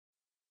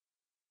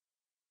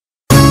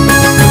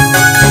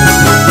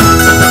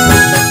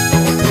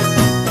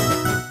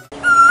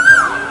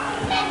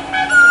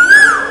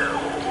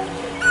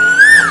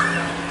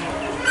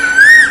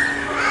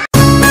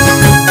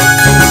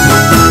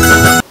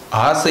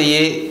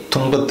ஆசையே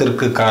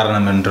துன்பத்திற்கு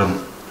காரணம் என்றும்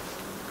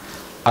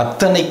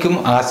அத்தனைக்கும்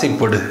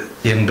ஆசைப்படு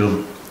என்றும்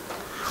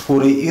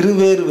ஒரு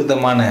இருவேறு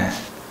விதமான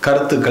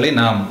கருத்துக்களை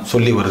நாம்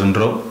சொல்லி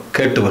வருகின்றோம்,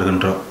 கேட்டு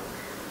வருகின்றோம்.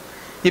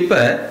 இப்போ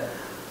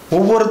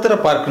ஒவ்வொருத்தரை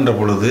பார்க்கின்ற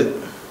பொழுது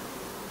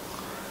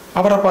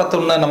அவரை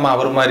பார்த்தோம்னா நம்ம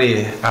அவர் மாதிரி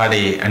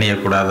ஆடை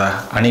அணியக்கூடாதா,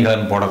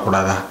 அணிகலன்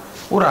போடக்கூடாதா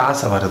ஒரு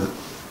ஆசை வருது.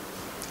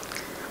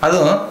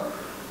 அதுவும்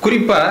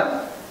குறிப்பாக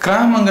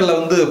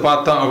கிராமங்களில்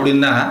பார்த்தோம்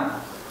அப்படின்னா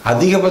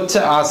அதிகபட்ச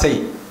ஆசை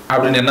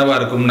அப்படின்னு என்னவா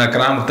இருக்கும்னா,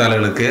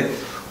 கிராமத்தாளர்களுக்கு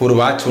ஒரு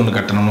வாட்ச் ஒன்று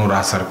கட்டணும்னு ஒரு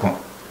ஆசை இருக்கும்.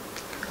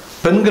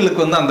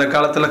 பெண்களுக்கு அந்த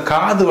காலத்தில்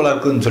காது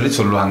வளர்க்குதுன்னு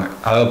சொல்லுவாங்க,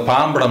 அதாவது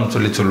பாம்படம்னு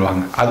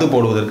சொல்லுவாங்க, அது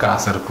போடுவதற்கு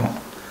ஆசை இருக்கும்.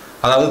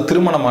 அதாவது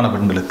திருமணமான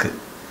பெண்களுக்கு.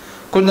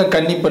 கொஞ்சம்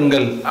கன்னி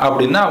பெண்கள்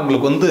அப்படின்னா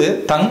அவங்களுக்கு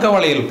தங்க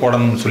வளையல்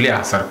போடணும்னு சொல்லி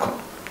ஆசை இருக்கும்.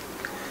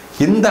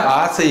 இந்த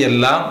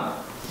ஆசையெல்லாம்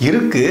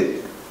இருக்கு.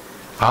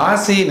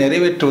 ஆசையை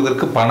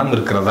நிறைவேற்றுவதற்கு பணம்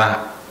இருக்கிறதா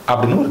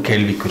அப்படின்னு ஒரு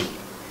கேள்விக்குறி.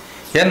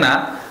 ஏன்னா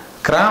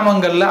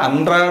கிராமங்களில்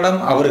அன்றாடம்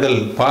அவர்கள்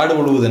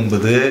பாடுபடுவது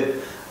என்பது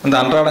அந்த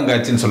அன்றாடம்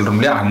காட்சின்னு சொல்கிறோம்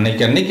இல்லையா,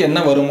 அன்னைக்கு என்ன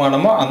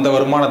வருமானமோ அந்த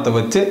வருமானத்தை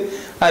வச்சு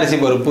அரிசி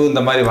பருப்பு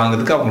இந்த மாதிரி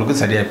வாங்குறதுக்கு அவங்களுக்கு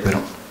சரியாக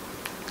போயிடும்.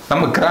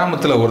 நம்ம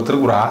கிராமத்தில்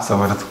ஒருத்தருக்கு ஒரு ஆசை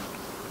வருது.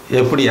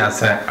 எப்படி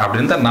ஆசை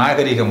அப்படின்னு தான்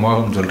நாகரிக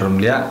மோகம் சொல்கிறோம்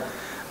இல்லையா.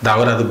 இந்த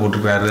அவர் அது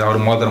போட்டிருக்கிறாரு, அவர்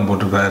மோதிரம்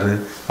போட்டிருக்கிறாரு,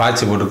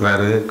 வாட்சி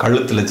போட்டிருக்கிறாரு,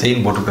 கழுத்தில்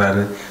செயின்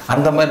போட்டிருக்கிறாரு,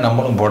 அந்த மாதிரி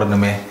நம்மளும்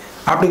போடணுமே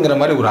அப்படிங்கிற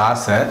மாதிரி ஒரு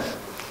ஆசை.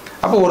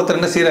 அப்போ ஒருத்தர்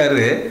என்ன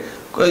செய்கிறாரு,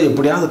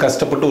 எப்படியாவது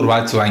கஷ்டப்பட்டு ஒரு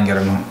வாட்ச்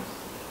வாங்கிடணும்.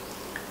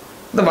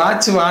 இந்த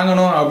வாட்ச்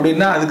வாங்கணும்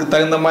அப்படின்னா அதுக்கு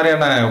தகுந்த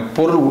மாதிரியான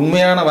பொருள்,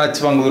 உண்மையான வாட்ச்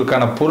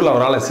வாங்குவதற்கான பொருள்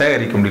அவரால்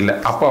சேகரிக்க முடியல.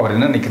 அப்போ அவர்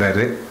என்ன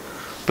நினைக்கிறாரு,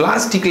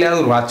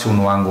 பிளாஸ்டிக்லேயாவது ஒரு வாட்ச்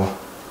ஒன்று வாங்குவோம்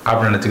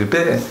அப்படின்னு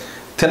நினச்சிக்கிட்டு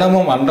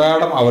தினமும்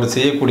அன்றாடம் அவர்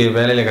செய்யக்கூடிய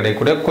வேலையில்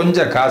கிடைக்கக்கூடிய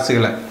கொஞ்சம்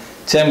காசுகளை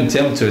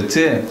சேமித்து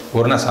வச்சு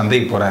ஒரு நாள்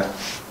சந்தைக்கு போகிறார்.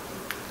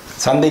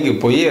 சந்தைக்கு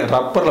போய்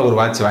ரப்பரில் ஒரு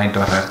வாட்ச்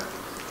வாங்கிட்டு வர்றார்.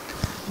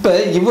 இப்போ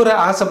இவர்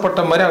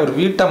ஆசைப்பட்ட மாதிரி அவர்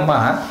வீட்டம்மா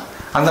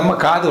அந்த அம்மா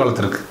காது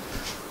வளர்த்துருக்கு.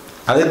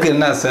 அதுக்கு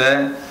என்ன ஆசை,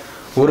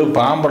 ஒரு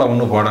பாம்படம்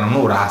ஒன்று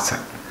போடணும்னு ஒரு ஆசை.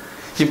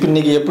 இப்போ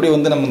இன்றைக்கி எப்படி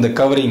நம்ம இந்த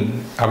கவரிங்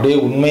அப்படியே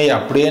உண்மையை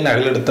அப்படியே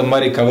நகலெடுத்த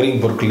மாதிரி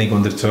கவரிங் பொருட்கள் இன்றைக்கி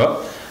வந்துருச்சோ,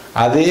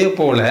 அதே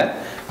போல்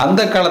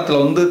அந்த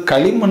காலத்தில்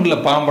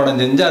களிமண்ணில்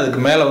பாம்படம் செஞ்சு அதுக்கு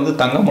மேலே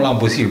தங்கமெல்லாம்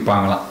பூசி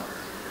வைப்பாங்களாம்.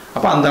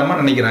 அப்போ அந்த அம்மா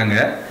நினைக்கிறாங்க,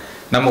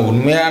 நம்ம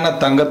உண்மையான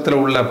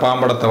தங்கத்தில் உள்ள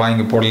பாம்படத்தை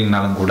வாங்கி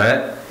போடலினாலும் கூட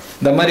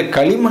இந்த மாதிரி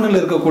களிமண்ணில்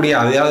இருக்கக்கூடிய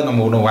அதையாவது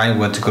நம்ம ஒன்று வாங்கி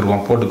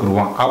வச்சுக்கிடுவோம்,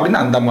 போட்டுக்கிடுவோம்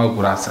அப்படின்னு அந்த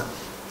அம்மாவுக்கு ஒரு ஆசை.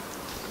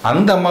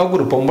 அந்த அம்மாவுக்கு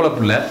ஒரு பொம்பளை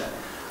பிள்ளை.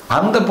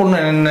 அந்த பொண்ணு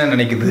என்ன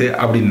நினைக்குது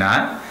அப்படின்னா,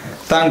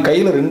 தான்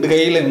கையில் 2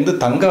 கையில்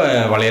தங்க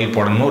வளையல்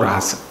போடணும்னு ஒரு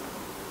ஆசை.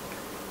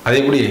 அது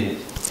எப்படி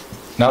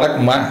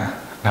நடக்குமா?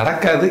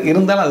 நடக்காது.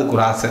 இருந்தாலும் அதுக்கு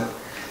ஒரு ஆசை.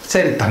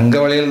 சரி, தங்க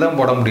வளையல் தான்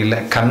போட முடியல,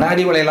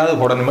 கண்ணாடி வளையலாவது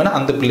போடணுமேனு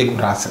அந்த பிள்ளைக்கு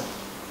ஒரு ஆசை.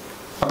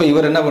 அப்போ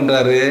இவர் என்ன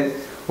பண்ணுறாரு,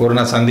 ஒரு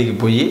நாள் சந்தைக்கு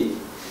போய்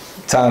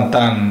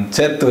தான்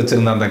சேர்த்து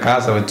வச்சுருந்த அந்த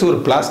காசை வச்சு ஒரு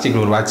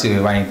பிளாஸ்டிக்கில் ஒரு வாட்ச்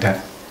வாங்கிட்டார்.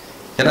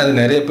 ஏன்னா அது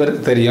நிறைய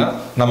பேருக்கு தெரியும்,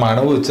 நம்ம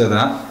அனுபவிச்சது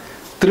தான்.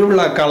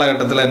 திருவிழா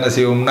காலகட்டத்தில் என்ன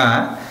செய்வோம்னா,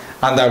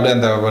 அப்படியே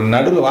அந்த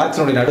நடுவில்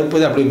வாட்சினுடைய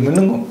நடுப்பது அப்படி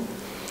மின்னுங்கும்.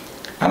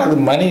 ஆனால் அது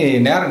மணி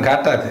நேரம்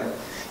காட்டாது.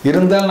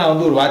 இருந்தாலும்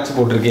நான் ஒரு வாட்ச்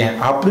போட்டிருக்கேன்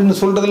அப்படின்னு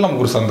சொல்கிறதுல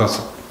நமக்கு ஒரு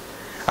சந்தோஷம்.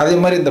 அதே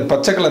மாதிரி இந்த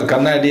பச்சை கலர்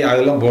கண்ணாடி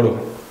அதெல்லாம்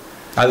போடுவோம்.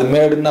 அது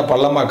மேடுன்னா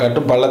பள்ளமாக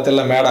காட்டும்,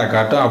 பள்ளத்தெல்லாம் மேடாக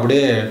காட்டும்.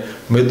 அப்படியே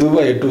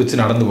மெதுவாக எட்டு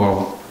வச்சு நடந்து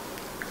போவோம்.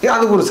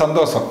 அதுக்கு ஒரு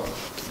சந்தோஷம்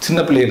சின்ன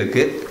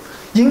பிள்ளைகளுக்கு.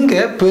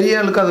 இங்கே பெரிய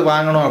ஆளுக்கு அது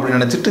வாங்கணும் அப்படின்னு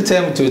நினச்சிட்டு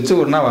சேமித்து வச்சு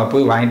ஒரு நாள்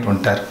போய் வாங்கிட்டு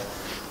வந்துட்டார்.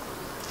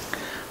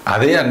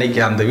 அதே அன்னைக்கு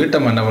அந்த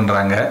வீட்டம்மா என்ன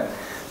பண்ணுறாங்க,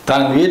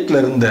 தான் வீட்டில்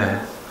இருந்த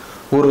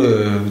ஒரு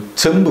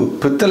செம்பு,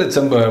 பித்தளை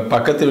செம்பை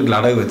பக்கத்து வீட்டில்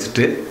அடகு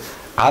வச்சுட்டு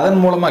அதன்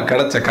மூலமாக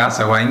கிடைச்ச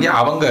காசை வாங்கி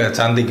அவங்க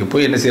சந்தைக்கு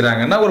போய் என்ன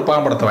செய்கிறாங்கன்னா ஒரு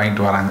பாம்படத்தை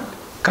வாங்கிட்டு வராங்க.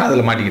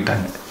 காதில்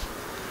மாட்டிக்கிட்டாங்க.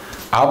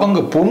 அவங்க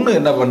பொண்ணு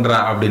என்ன பண்ணுறா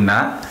அப்படின்னா,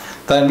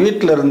 தன்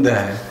வீட்டில் இருந்த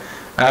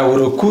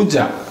ஒரு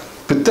கூஜா,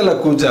 பித்தளை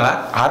கூஜா,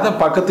 அதை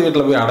பக்கத்து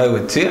வீட்டில் போய் அடகு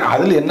வச்சு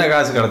அதில் என்ன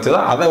காசு கிடச்சதோ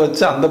அதை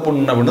வச்சு அந்த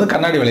பொண்ணு என்ன பண்ணுது,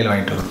 கண்ணாடி வளையல்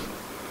வாங்கிட்டு வருது.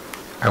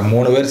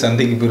 3 பேர்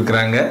சந்தைக்கு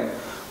போயிருக்கிறாங்க.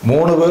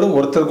 3 பேரும்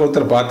ஒருத்தருக்கு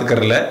ஒருத்தர்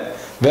பார்த்துக்கறல,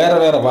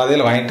 வேறு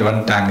பாதையில் வாங்கிட்டு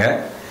வந்துட்டாங்க.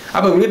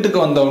 அப்போ வீட்டுக்கு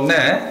வந்தவுடனே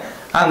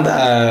அந்த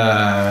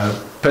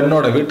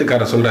பெண்ணோட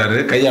வீட்டுக்காரர் சொல்கிறாரு,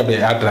 கையை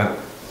அப்படியே ஆட்டுறாரு.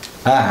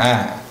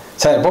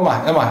 சரி போம்மா,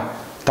 ஏம்மா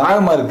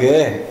தாகமாக இருக்கு,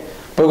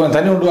 போய் கொஞ்சம்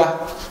தண்ணி கொண்டு வா,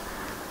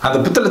 அந்த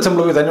பித்தளை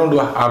செம்பில் போய் தண்ணி கொண்டு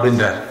வா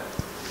அப்படின்றார்.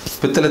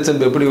 பித்தளை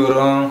செம்பு எப்படி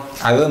வரும்,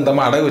 அது அந்த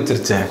அம்மா அடகு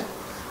வச்சிருச்சு.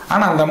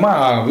 ஆனால் அந்த அம்மா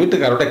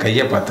வீட்டுக்காரோட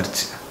கையை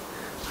பார்த்துருச்சு.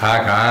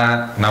 ஆகா,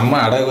 நம்ம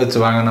அடகு வச்சு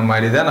வாங்கின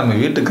மாதிரி தான் நம்ம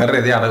வீட்டுக்காரர்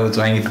எதையும் அடகு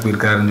வச்சு வாங்கிட்டு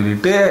போயிருக்காருன்னு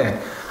சொல்லிட்டு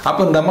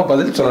அப்போ இந்த அம்மா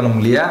பதில் சொல்லணும்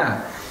இல்லையா.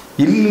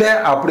 இல்லை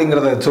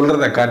அப்படிங்கிறத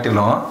சொல்கிறத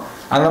காட்டிலும்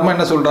அந்த அம்மா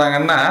என்ன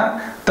சொல்கிறாங்கன்னா,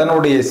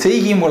 தன்னுடைய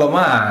செய்கை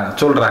மூலமாக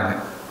சொல்கிறாங்க.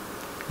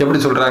 எப்படி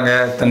சொல்கிறாங்க,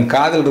 தன்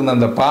காதில் இருந்த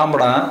அந்த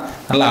பாம்படம்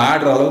நல்லா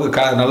ஆடுற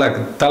அளவுக்கு நல்லா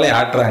தலையை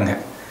ஆட்டுறாங்க.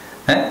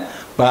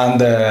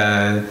 அந்த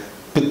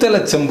பித்தளை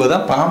செம்பு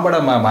தான்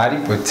பாம்படமாக மாறி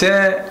போச்சே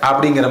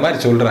அப்படிங்கிற மாதிரி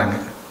சொல்கிறாங்க.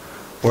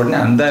 உடனே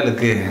அந்த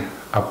ஆளுக்கு,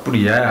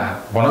 அப்படியா,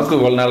 உனக்கு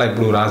இவ்வளோ நாளாக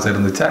இப்படி ஒரு ஆசை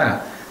இருந்துச்சா,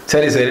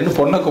 சரி சரின்னு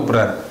பொண்ணை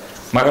கூப்பிட்றாரு.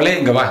 மகளே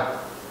இங்கே வா,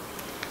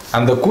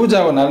 அந்த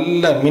கூஜாவை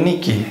நல்லா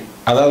மினிக்கி,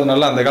 அதாவது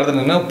நல்லா அந்த காலத்தில்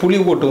நின்று புளி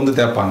போட்டு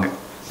தேய்ப்பாங்க,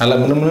 நல்லா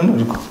மினுமின்னு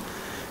இருக்கும்.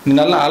 நீ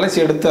நல்லா அலசி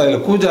எடுத்து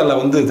அதில் கூஜாவில்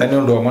வந்து தண்ணி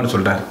கொண்டு வாமான்னு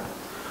சொல்கிறார்.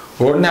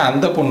 உடனே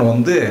அந்த பொண்ணு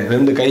வந்து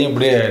 2 கையும்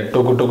இப்படியே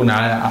டொக்கு டொக்குன்னு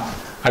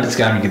அடித்து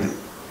காமிக்குது.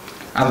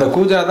 அந்த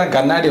கூஜா தான்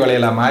கண்ணாடி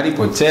வளையலாக மாறி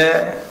போச்சே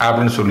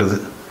அப்படின்னு சொல்லுது.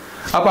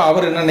 அப்போ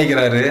அவர் என்ன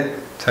நினைக்கிறாரு,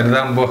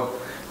 சரிதான் போ,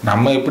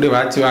 நம்ம எப்படி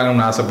வாட்சி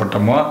வாங்கணும்னு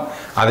ஆசைப்பட்டோமோ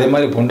அதே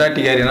மாதிரி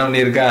பொண்டாட்டிக்காரி என்ன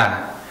பண்ணியிருக்கா,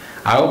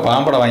 அவள்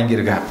பாம்படை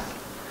வாங்கியிருக்கா.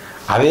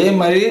 அதே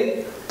மாதிரி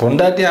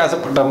பொண்டாட்டி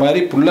ஆசைப்பட்ட மாதிரி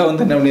புள்ள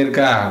வந்து என்ன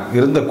பண்ணியிருக்கா,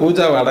 இருந்த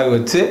கூஜாவை அடகு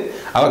வச்சு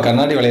அவள்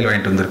கண்ணாடி வளையல்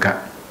வாங்கிட்டு வந்திருக்கா.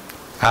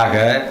 ஆக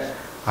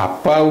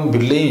அப்பாவும்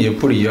பிள்ளையும்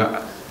எப்படியோ,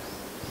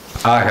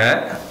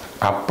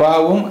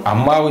 அப்பாவும்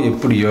அம்மாவும்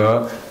எப்படியோ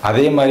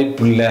அதே மாதிரி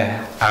பிள்ளை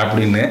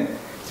அப்படின்னு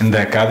இந்த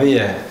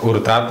கதையை ஒரு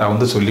தாத்தா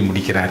வந்து சொல்லி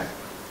முடிக்கிறார்.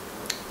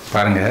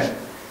 பாருங்க,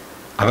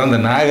 அதான் இந்த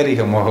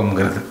நாகரிக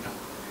மோகம்ங்கிறது.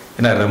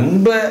 ஏன்னா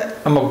ரொம்ப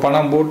நம்ம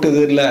பணம் போட்டு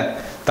இது இல்லை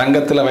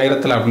தங்கத்தில்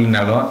வைரத்தில்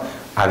அப்படின்னாலும்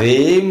அதே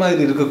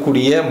மாதிரி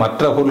இருக்கக்கூடிய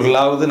மற்ற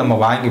பொருள்களாவது நம்ம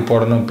வாங்கி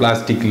போடணும்,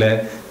 பிளாஸ்டிக்கில்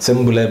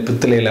செம்பில்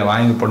பித்தளையில்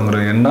வாங்கி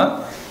போடணுங்கிற எண்ணம்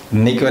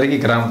இன்னைக்கு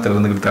வரைக்கும் கிராமத்தில்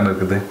இருந்துக்கிட்டு தானே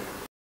இருக்குது.